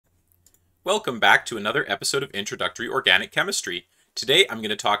Welcome back to another episode of Introductory Organic Chemistry. Today I'm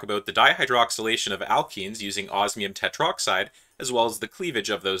going to talk about the dihydroxylation of alkenes using osmium tetroxide, as well as the cleavage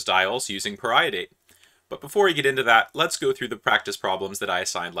of those diols using parietate. But before we get into that, let's go through the practice problems that I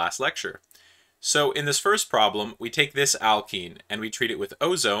assigned last lecture. So in this first problem, we take this alkene and we treat it with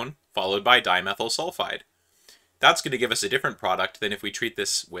ozone, followed by dimethyl sulfide. That's going to give us a different product than if we treat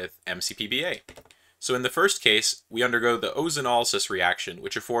this with MCPBA. So in the first case, we undergo the ozonolysis reaction,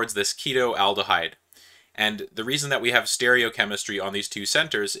 which affords this ketoaldehyde. And the reason that we have stereochemistry on these two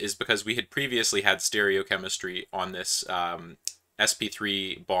centers is because we had previously had stereochemistry on this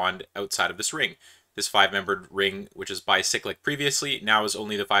sp3 bond outside of this ring. This 5-membered ring, which is bicyclic previously, now is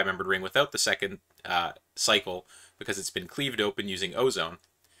only the 5-membered ring without the second cycle because it's been cleaved open using ozone.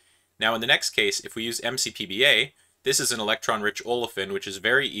 Now in the next case, if we use MCPBA, this is an electron-rich olefin which is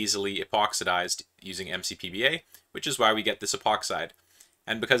very easily epoxidized using MCPBA, which is why we get this epoxide.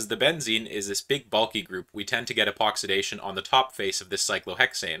 And because the benzene is this big bulky group, we tend to get epoxidation on the top face of this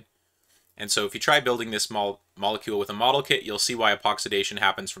cyclohexane. And so if you try building this molecule with a model kit, you'll see why epoxidation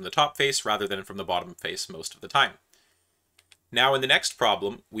happens from the top face rather than from the bottom face most of the time. Now in the next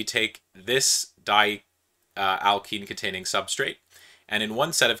problem, we take this dialkene containing substrate, and in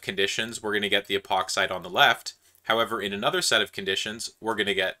one set of conditions, we're going to get the epoxide on the left. However, in another set of conditions, we're going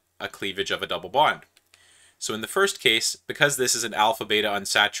to get a cleavage of a double bond. So in the first case, because this is an alpha-beta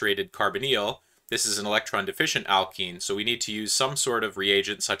unsaturated carbonyl, this is an electron-deficient alkene, so we need to use some sort of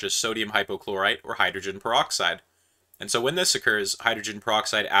reagent such as sodium hypochlorite or hydrogen peroxide. And so when this occurs, hydrogen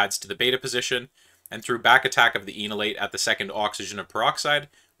peroxide adds to the beta position, and through back attack of the enolate at the second oxygen of peroxide,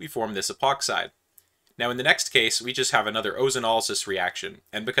 we form this epoxide. Now in the next case, we just have another ozonolysis reaction,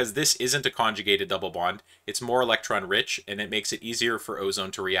 and because this isn't a conjugated double bond, it's more electron rich, and it makes it easier for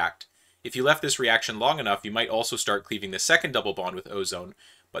ozone to react. If you left this reaction long enough, you might also start cleaving the second double bond with ozone,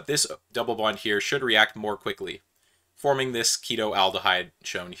 but this double bond here should react more quickly, forming this ketoaldehyde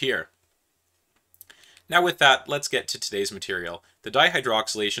shown here. Now with that, let's get to today's material, the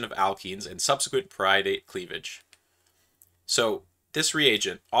dihydroxylation of alkenes and subsequent parietate cleavage. So, this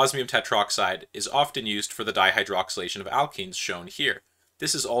reagent, osmium tetroxide, is often used for the dihydroxylation of alkenes shown here.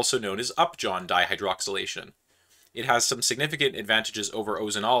 This is also known as Upjohn dihydroxylation. It has some significant advantages over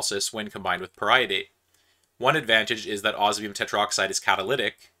ozonolysis when combined with parietate. One advantage is that osmium tetroxide is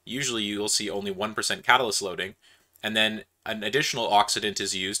catalytic. Usually you will see only 1% catalyst loading, and then an additional oxidant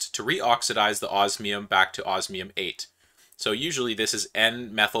is used to reoxidize the osmium back to osmium 8. So usually this is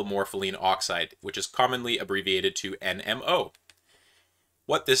n-methylmorpholine-N-oxide, which is commonly abbreviated to NMO.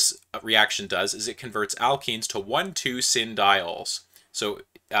 What this reaction does is it converts alkenes to 1,2-syn diols. So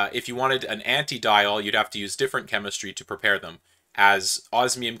if you wanted an anti-diol, you'd have to use different chemistry to prepare them, as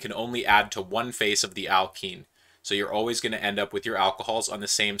osmium can only add to one face of the alkene. So you're always going to end up with your alcohols on the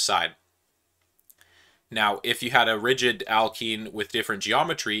same side. Now, if you had a rigid alkene with different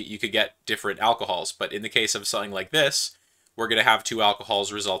geometry, you could get different alcohols. But in the case of something like this, we're going to have two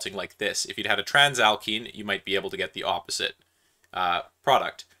alcohols resulting like this. If you'd had a transalkene, you might be able to get the opposite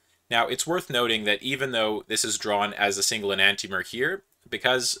product. Now, it's worth noting that even though this is drawn as a single enantiomer here,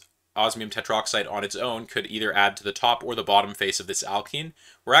 because osmium tetroxide on its own could either add to the top or the bottom face of this alkene,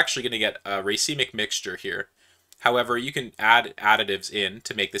 we're actually going to get a racemic mixture here. However, you can add additives in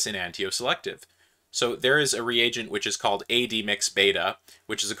to make this enantioselective. So there is a reagent which is called AD-mix beta,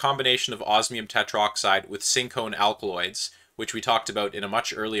 which is a combination of osmium tetroxide with syncone alkaloids, which we talked about in a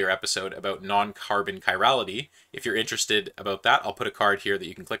much earlier episode about non-carbon chirality. If you're interested about that, I'll put a card here that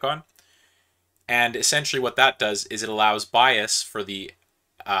you can click on. And essentially what that does is it allows bias for the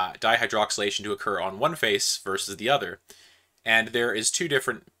dihydroxylation to occur on one face versus the other. And there's two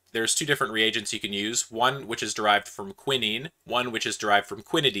different reagents you can use, one which is derived from quinine, one which is derived from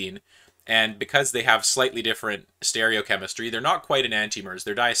quinidine. And because they have slightly different stereochemistry, they're not quite enantiomers,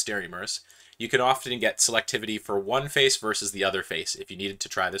 they're diastereomers. You can often get selectivity for one face versus the other face if you needed to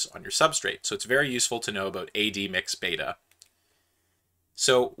try this on your substrate. So it's very useful to know about AD-mix beta.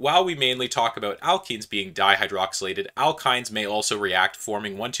 So while we mainly talk about alkenes being dihydroxylated, alkynes may also react,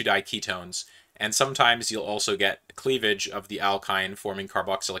 forming 1,2-diketones, and sometimes you'll also get cleavage of the alkyne forming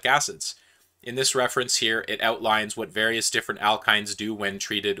carboxylic acids. In this reference here, it outlines what various different alkynes do when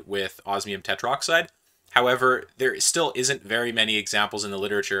treated with osmium tetroxide. However, there still isn't very many examples in the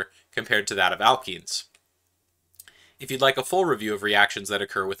literature compared to that of alkenes. If you'd like a full review of reactions that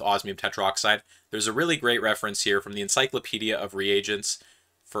occur with osmium tetroxide, there's a really great reference here from the Encyclopedia of Reagents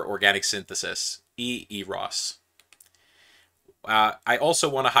for Organic Synthesis, EROS. I also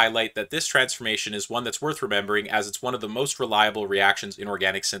want to highlight that this transformation is one that's worth remembering as it's one of the most reliable reactions in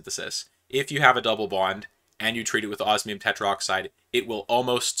organic synthesis. If you have a double bond and you treat it with osmium tetroxide, it will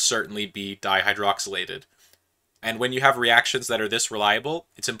almost certainly be dihydroxylated. And when you have reactions that are this reliable,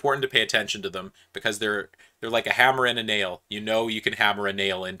 it's important to pay attention to them because they're like a hammer and a nail. You know you can hammer a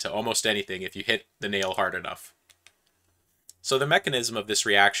nail into almost anything if you hit the nail hard enough. So the mechanism of this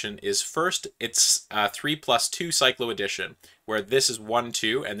reaction is first, it's 3+2 cycloaddition, where this is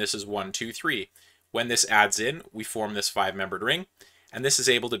 1,2 and this is 1,2,3. When this adds in, we form this 5-membered ring, and this is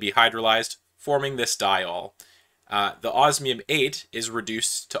able to be hydrolyzed, forming this diol. The osmium 8 is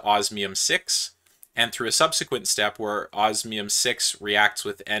reduced to osmium 6, and through a subsequent step where osmium 6 reacts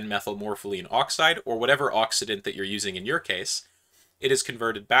with n-methylmorpholine-N-oxide, or whatever oxidant that you're using in your case, it is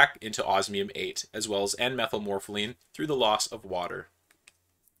converted back into osmium 8, as well as n-methylmorpholine through the loss of water.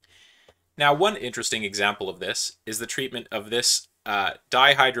 Now, one interesting example of this is the treatment of this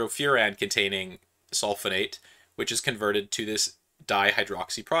dihydrofuran-containing sulfonate, which is converted to this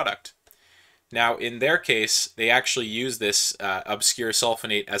dihydroxy product. Now, in their case, they actually use this obscure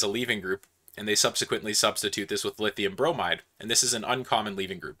sulfonate as a leaving group, and they subsequently substitute this with lithium bromide, and this is an uncommon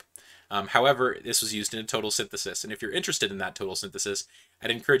leaving group. However, this was used in a total synthesis, and if you're interested in that total synthesis,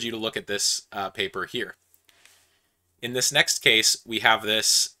 I'd encourage you to look at this paper here. In this next case, we have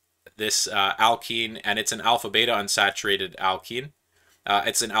this alkene, and it's an alpha-beta unsaturated alkene.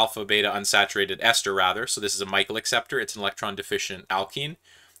 It's an alpha-beta unsaturated ester, rather, so this is a Michael acceptor. It's an electron-deficient alkene,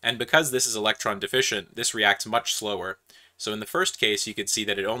 and because this is electron-deficient, this reacts much slower. So in the first case, you could see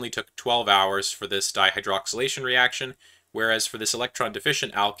that it only took 12 hours for this dihydroxylation reaction, whereas for this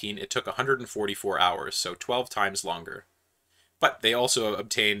electron-deficient alkene, it took 144 hours, so 12 times longer. But they also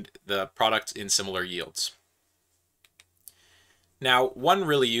obtained the product in similar yields. Now, one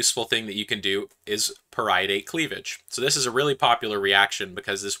really useful thing that you can do is Parieta cleavage. So this is a really popular reaction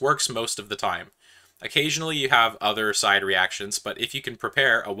because this works most of the time. Occasionally you have other side reactions, but if you can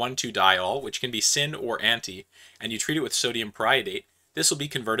prepare a 1,2-diol, which can be syn or anti, and you treat it with sodium periodate, this will be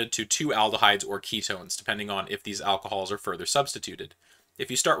converted to 2 aldehydes or ketones, depending on if these alcohols are further substituted.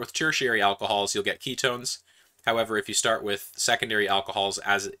 If you start with tertiary alcohols, you'll get ketones. However, if you start with secondary alcohols,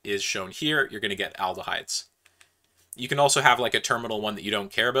 as is shown here, you're going to get aldehydes. You can also have like a terminal one that you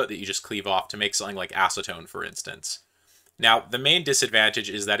don't care about that you just cleave off to make something like acetone, for instance. Now, the main disadvantage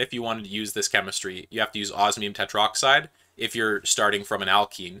is that if you wanted to use this chemistry, you have to use osmium tetroxide if you're starting from an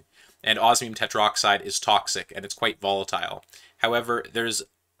alkene, and osmium tetroxide is toxic and it's quite volatile. However, there's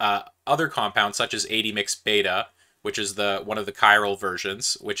other compounds such as 80-mix beta, which is one of the chiral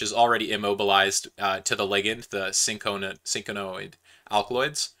versions, which is already immobilized to the ligand, the synconoid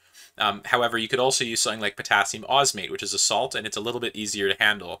alkaloids. However, you could also use something like potassium osmate, which is a salt, and it's a little bit easier to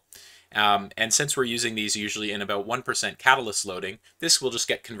handle. And since we're using these usually in about 1% catalyst loading, this will just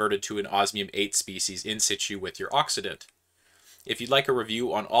get converted to an osmium 8 species in situ with your oxidant. If you'd like a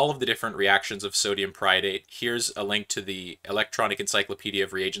review on all of the different reactions of sodium periodate, here's a link to the Electronic Encyclopedia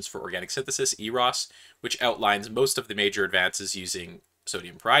of Reagents for Organic Synthesis, EROS, which outlines most of the major advances using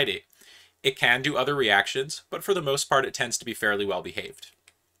sodium periodate. It can do other reactions, but for the most part it tends to be fairly well behaved.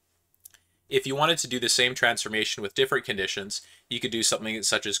 If you wanted to do the same transformation with different conditions, you could do something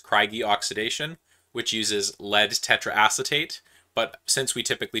such as Kriege oxidation, which uses lead tetraacetate, but since we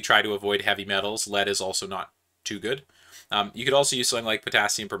typically try to avoid heavy metals, lead is also not too good. You could also use something like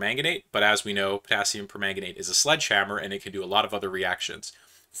potassium permanganate, but as we know, potassium permanganate is a sledgehammer and it can do a lot of other reactions.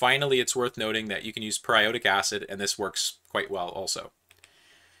 Finally, it's worth noting that you can use periotic acid, and this works quite well also.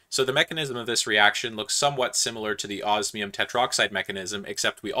 So the mechanism of this reaction looks somewhat similar to the osmium tetroxide mechanism,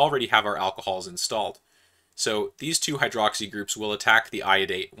 except we already have our alcohols installed. So these two hydroxy groups will attack the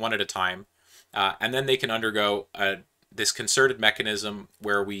iodate one at a time, and then they can undergo this concerted mechanism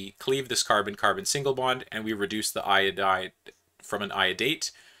where we cleave this carbon-carbon single bond and we reduce the iodide from an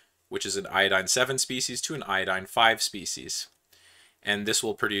iodate, which is an iodine 7 species, to an iodine 5 species. And this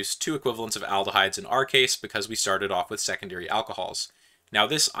will produce 2 equivalents of aldehydes in our case because we started off with secondary alcohols. Now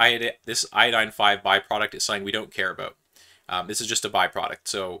this iodine 5 byproduct is something we don't care about. This is just a byproduct.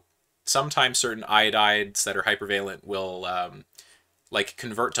 So sometimes certain iodides that are hypervalent will like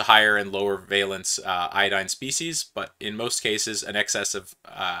convert to higher and lower valence iodine species, but in most cases an excess of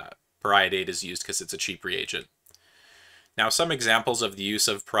periodate is used because it's a cheap reagent. Now some examples of the use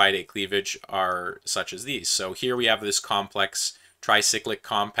of periodate cleavage are such as these. So here we have this complex tricyclic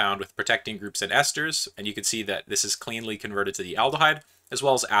compound with protecting groups and esters, and you can see that this is cleanly converted to the aldehyde, as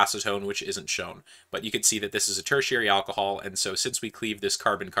well as acetone, which isn't shown. But you can see that this is a tertiary alcohol, and so since we cleave this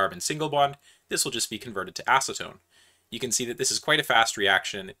carbon-carbon single bond, this will just be converted to acetone. You can see that this is quite a fast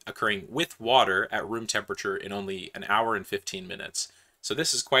reaction occurring with water at room temperature in only an hour and 15 minutes. So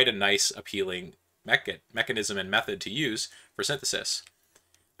this is quite a nice, appealing mechanism and method to use for synthesis.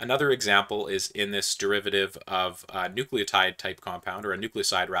 Another example is in this derivative of a nucleotide type compound, or a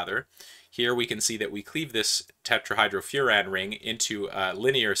nucleoside rather. Here we can see that we cleave this tetrahydrofuran ring into a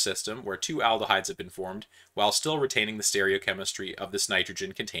linear system where two aldehydes have been formed while still retaining the stereochemistry of this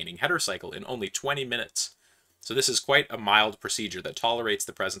nitrogen-containing heterocycle in only 20 minutes. So this is quite a mild procedure that tolerates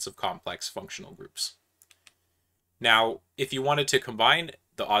the presence of complex functional groups. Now, if you wanted to combine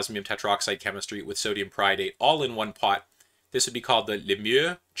the osmium tetroxide chemistry with sodium periodate all in one pot, this would be called the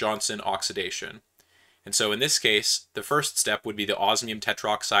Lemieux-Johnson oxidation. And so in this case, the first step would be the osmium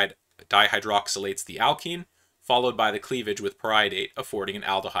tetroxide dihydroxylates the alkene, followed by the cleavage with periodate, affording an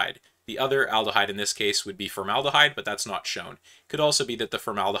aldehyde. The other aldehyde in this case would be formaldehyde, but that's not shown. It could also be that the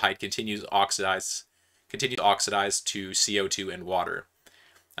formaldehyde continues to oxidize to CO2 and water.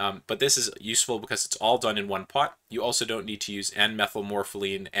 But this is useful because it's all done in one pot. You also don't need to use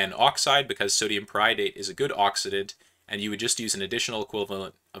n-methylmorpholine-N-oxide because sodium periodate is a good oxidant, and you would just use an additional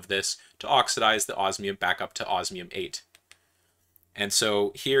equivalent of this to oxidize the osmium back up to osmium 8. And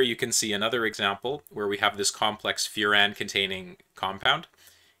so here you can see another example where we have this complex furan-containing compound,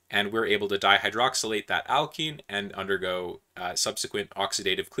 and we're able to dihydroxylate that alkene and undergo subsequent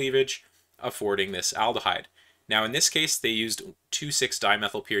oxidative cleavage, affording this aldehyde. Now in this case, they used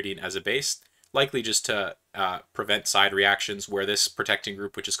 2,6-dimethylpyridine as a base, likely just to prevent side reactions where this protecting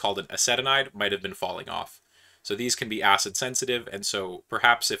group, which is called an acetonide, might have been falling off. So these can be acid sensitive, and so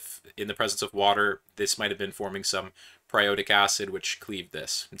perhaps if in the presence of water, this might have been forming some pariodic acid which cleaved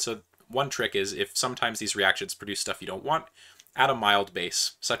this. And so one trick is, if sometimes these reactions produce stuff you don't want, add a mild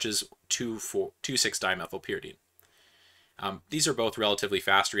base, such as 2,6-dimethylpyridine. These are both relatively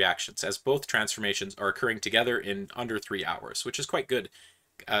fast reactions, as both transformations are occurring together in under 3 hours, which is quite good,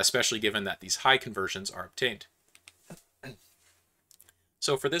 especially given that these high conversions are obtained.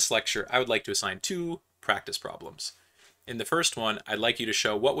 So for this lecture, I would like to assign 2 practice problems. In the first one, I'd like you to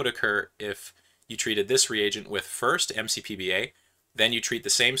show what would occur if you treated this reagent with first MCPBA, then you treat the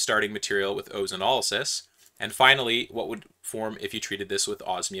same starting material with ozonolysis, and finally, what would form if you treated this with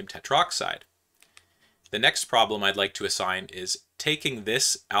osmium tetroxide. The next problem I'd like to assign is taking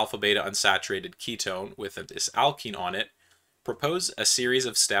this alpha-beta unsaturated ketone with this alkene on it, propose a series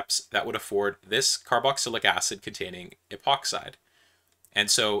of steps that would afford this carboxylic acid containing epoxide. And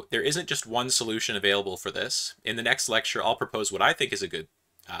so there isn't just one solution available for this. In the next lecture, I'll propose what I think is a good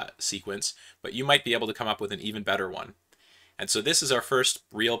sequence, but you might be able to come up with an even better one. And so this is our first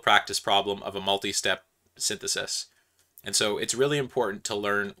real practice problem of a multi-step synthesis. And so it's really important to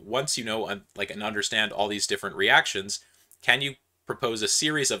learn, once you know and understand all these different reactions, can you propose a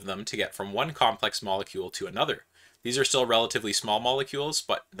series of them to get from one complex molecule to another? These are still relatively small molecules,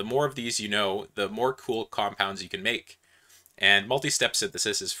 but the more of these you know, the more cool compounds you can make. And multi-step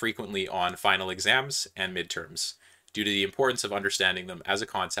synthesis is frequently on final exams and midterms, due to the importance of understanding them as a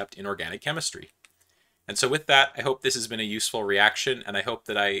concept in organic chemistry. And so with that, I hope this has been a useful reaction, and I hope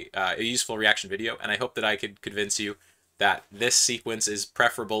that a useful reaction video, and I hope that I could convince you that this sequence is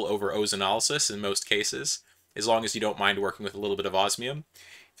preferable over ozonolysis in most cases, as long as you don't mind working with a little bit of osmium.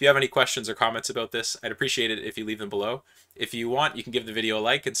 If you have any questions or comments about this, I'd appreciate it if you leave them below. If you want, you can give the video a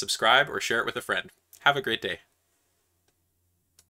like and subscribe, or share it with a friend. Have a great day.